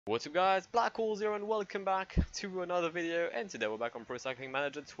What's up guys, Blackwar here and welcome back to another video, and today we're back on Pro Cycling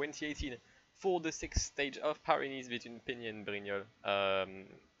Manager 2018 for the 6th stage of Peynier between Peynier and Brignoles.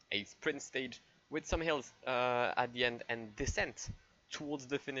 A sprint stage with some hills at the end and descent towards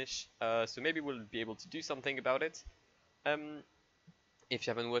the finish, so maybe we'll be able to do something about it. If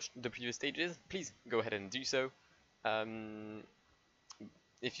you haven't watched the previous stages, please go ahead and do so.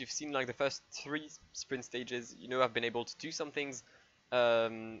 If you've seen like the first 3 sprint stages, you know I've been able to do some things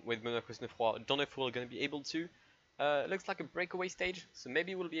with Monaco Snefroid. Don't know if we're going to be able to. It looks like a breakaway stage, so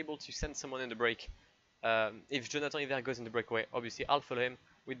maybe we'll be able to send someone in the break. If Jonathan Hiver goes in the breakaway, obviously I'll follow him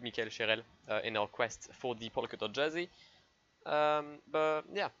with Michael Cherel in our quest for the polka dot jersey. But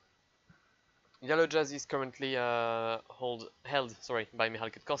yeah, yellow jersey is currently held by Michal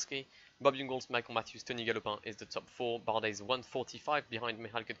Kwiatkowski. Bob Jungels, Michael Matthews, Tony Galopin is the top 4. Bardet is 145 behind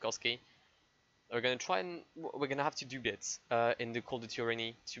Michal Kwiatkowski. We're gonna have to do bits in the Col de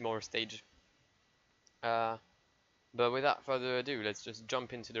Turini tomorrow stage. But without further ado, let's just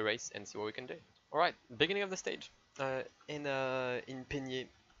jump into the race and see what we can do. Alright, beginning of the stage. In Peynier.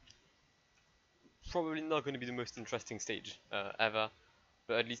 Probably not going to be the most interesting stage ever,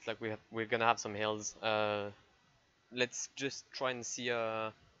 but at least like we're gonna have some hills. Let's just try and see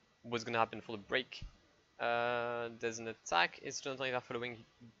what's gonna happen for the break. There's an attack. Is Jonathan Hiver following? He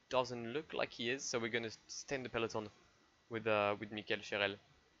doesn't look like he is, so we're gonna stay in the peloton with Michael Cherel.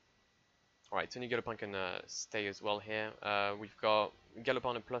 Alright, Tony Galopin can stay as well here. We've got Galopin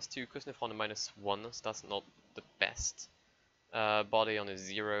on a +2, Cosnefroid on a -1, so that's not the best. Bardet on a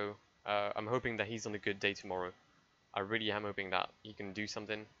 0. I'm hoping that he's on a good day tomorrow. I really am hoping that he can do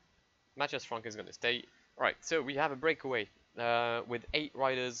something. Matthias Frank is gonna stay. Alright, so we have a breakaway with 8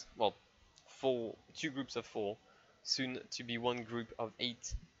 riders. Well, 2 groups of 4, soon to be 1 group of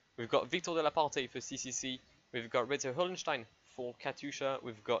 8. We've got Victor de la Parte for CCC, we've got Reto Hollenstein for Katusha,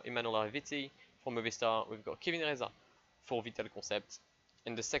 we've got Emmanuel Arviti for Movistar, we've got Kevin Reza for Vital Concept.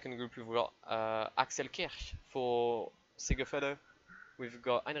 In the second group we've got Axel Kirch for Segafredo, we've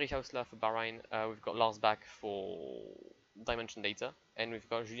got Heinrich Hausler for Bahrain, we've got Lars Bach for Dimension Data, and we've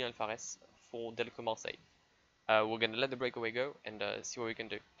got Julien Fares for Delco Marseille. We're going to let the breakaway go and see what we can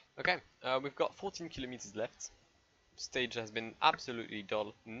do. Okay, we've got 14 kilometers left. Stage has been absolutely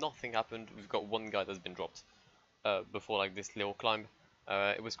dull. Nothing happened. We've got 1 guy that's been dropped before like this little climb.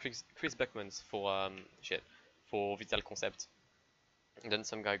 It was Chris Beckmans for Vital Concept. And then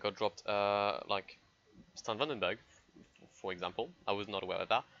some guy got dropped like Stan Vandenberg, for example. I was not aware of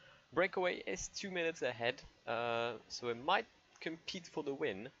that. Breakaway is 2 minutes ahead, so it might compete for the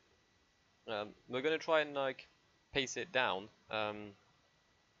win. We're gonna try and like pace it down.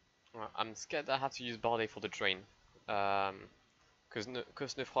 I'm scared I have to use Bardet for the train, because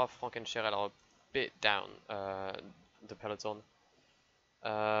Cosnefroid, Frank and Cherel are a bit down the peloton.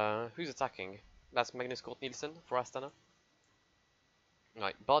 Who's attacking? That's Magnus Cort Nielsen for Astana.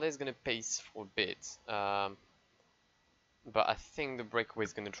 Right, Bardet is going to pace for a bit, but I think the breakaway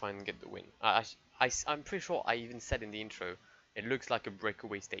is going to try and get the win. I'm pretty sure I even said in the intro, it looks like a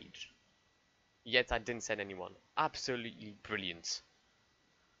breakaway stage. Yet I didn't send anyone. Absolutely brilliant.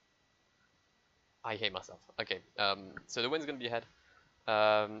 I hate myself. Okay, so the win's gonna be ahead.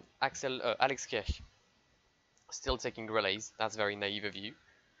 Alex Kirch still taking relays. That's very naive of you.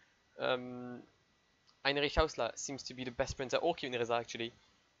 Heinrich Hausler seems to be the best sprinter, or Kevin Reza actually.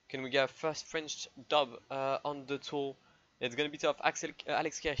 Can we get a first French dub on the tour? It's gonna be tough.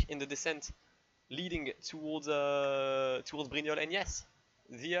 Alex Kirch in the descent, leading towards Brignoles, and yes,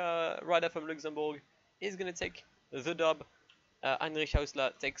 the rider from Luxembourg is gonna take the dub. Heinrich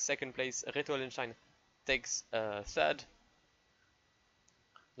Hausler takes 2nd place, Reto Hollenstein takes 3rd.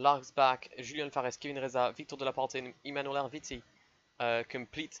 Lars Bach, Julien Fares, Kevin Reza, Victor de la Parte and Emmanuel Arviti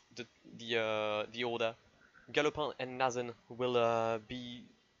complete the order. Galopin and Nazen will be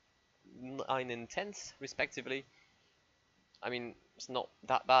 9 and 10th respectively. I mean, it's not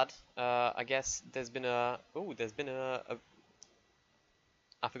that bad. I guess there's been a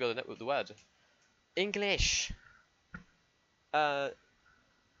I forgot the word. English.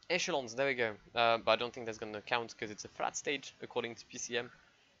 Echelons, there we go. But I don't think that's gonna count because it's a flat stage according to PCM.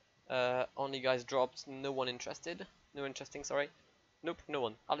 Only guys dropped, no one interested. No interesting, sorry. Nope, no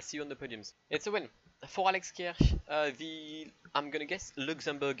one. I'll see you on the podiums. It's a win for Alex Kirch, I'm gonna guess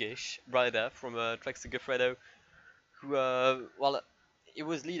Luxembourgish rider from Trek Segafredo, who well, it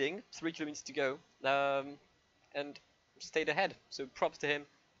was leading 3 kilometers to go, and stayed ahead. So props to him.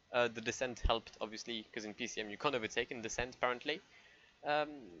 The descent helped, obviously, because in PCM you can't overtake in descent, apparently.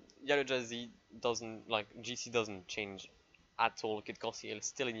 Yellow jersey doesn't, like, GC doesn't change at all. Kwiatkowski is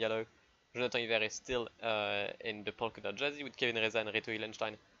still in yellow. Jonathan Hiver is still in the polka dot jersey with Kevin Reza and Reto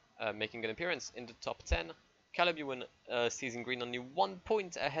Hollenstein making an appearance in the top 10. Caleb Ewan stays in green, only 1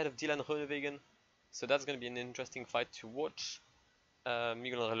 point ahead of Dylan Groenewegen, so that's going to be an interesting fight to watch.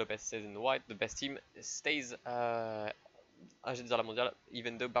 Miguel Angel Lopez stays in white. The best team stays AG2R Mondial,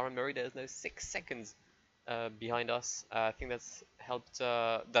 even though Baron Murray there's no 6 seconds behind us. I think that's helped.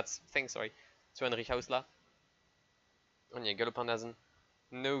 That's thanks, sorry, to Henrik Hausler. And yeah, Galopin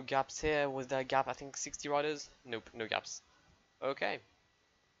no gaps here. Was there a gap? I think 60 riders. Nope, no gaps. Okay.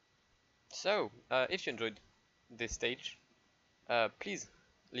 So if you enjoyed this stage, please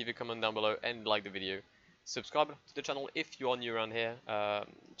leave a comment down below and like the video. Subscribe to the channel if you are new around here.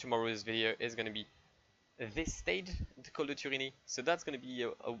 Tomorrow's video is going to be this stage, the Col de Turini. So that's going to be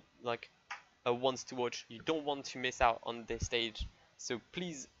like a once to watch. You don't want to miss out on this stage. So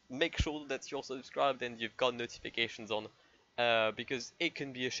please make sure that you're subscribed and you've got notifications on, because it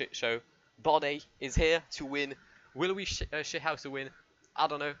can be a shit show. Bardet is here to win. Will we shithouse a win? I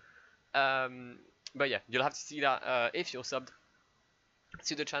don't know. But yeah, you'll have to see that if you're subbed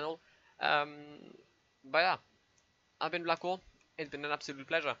to the channel. But yeah, I've been Blackwar. It's been an absolute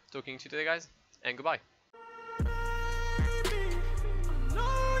pleasure talking to you today, guys, and goodbye.